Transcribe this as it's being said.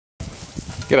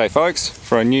G'day folks,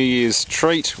 for a New Year's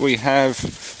treat we have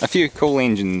a few cool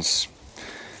engines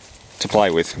to play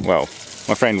with. Well,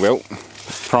 my friend Will,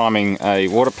 priming a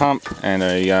water pump and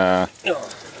a...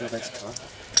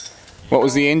 what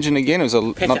was the engine again? It was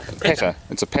a Peta.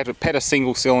 It's a Peta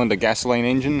single cylinder gasoline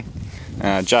engine.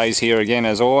 Jay's here again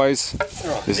as always.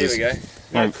 This there we go.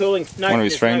 No cooling, one of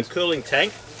his friends. No cooling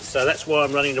tank, so that's why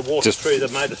I'm running the water just through the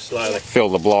motor slowly. Fill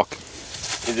the block.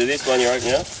 Is it this one you're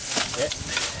opening up? Yeah.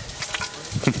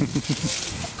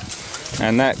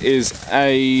 And that is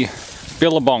a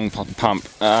Billabong pump.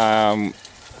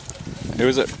 Who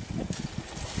is it?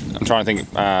 I'm trying to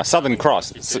think. Southern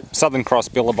Cross. Southern Cross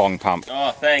Billabong pump.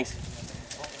 Oh, thanks.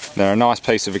 They're a nice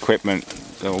piece of equipment.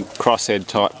 A crosshead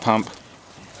type pump.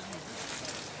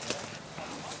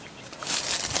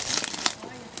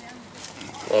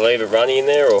 I'll leave it running in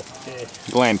there, or? Yeah.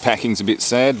 Gland packing's a bit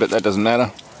sad, but that doesn't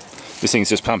matter. This thing's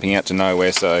just pumping out to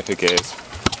nowhere, so who cares?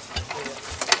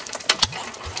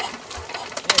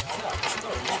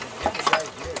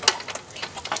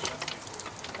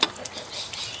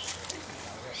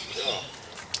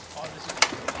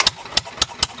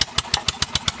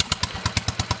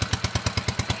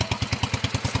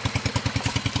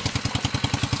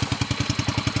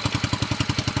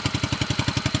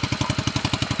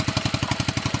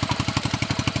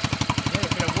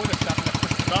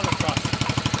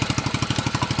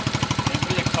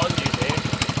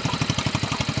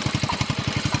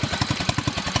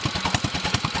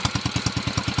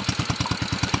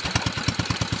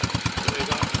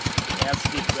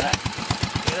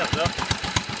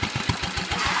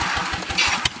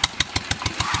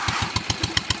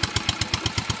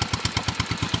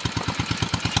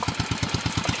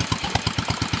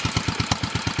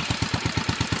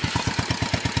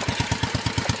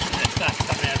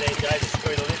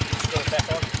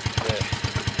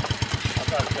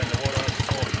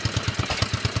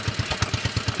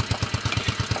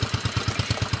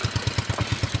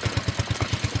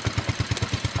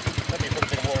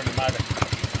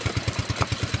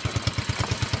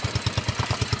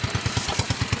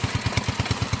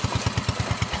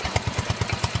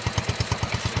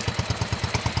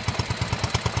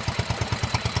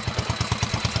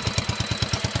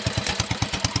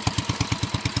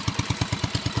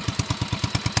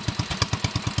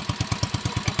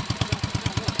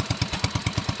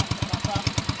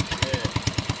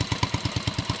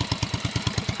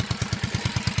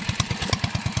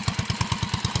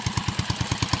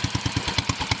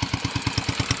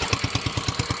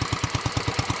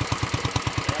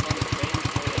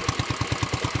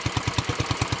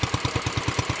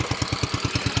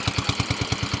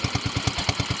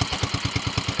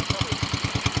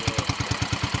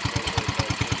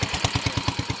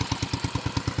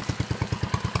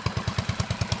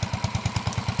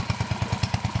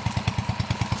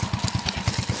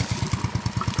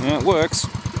 Yeah, it works.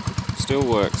 Still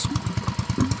works.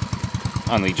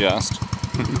 Only just.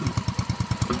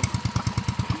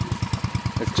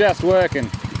 It's just working.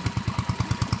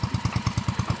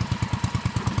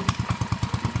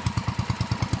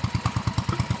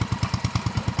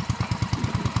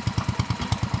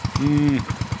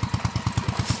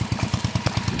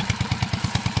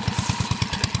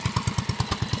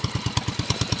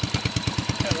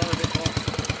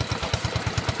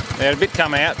 They had a bit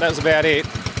come out, that was about it.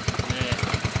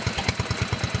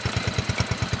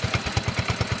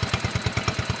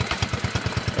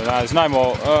 There's no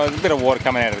more, there's a bit of water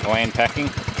coming out of the gland packing.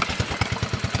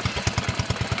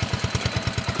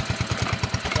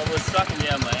 Well, we're sucking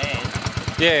down my hand.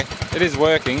 Yeah, it is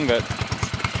working, but...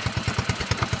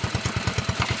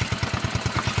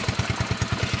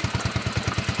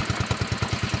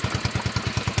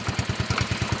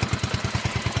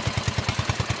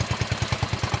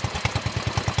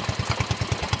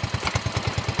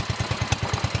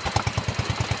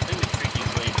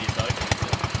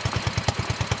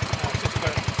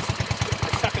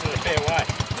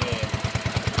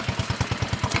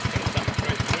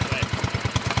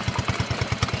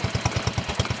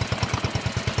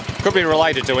 Could be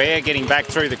related to air getting back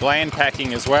through the gland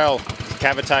packing as well,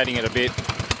 cavitating it a bit.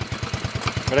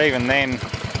 But even then,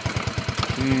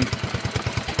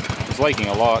 it's leaking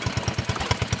a lot.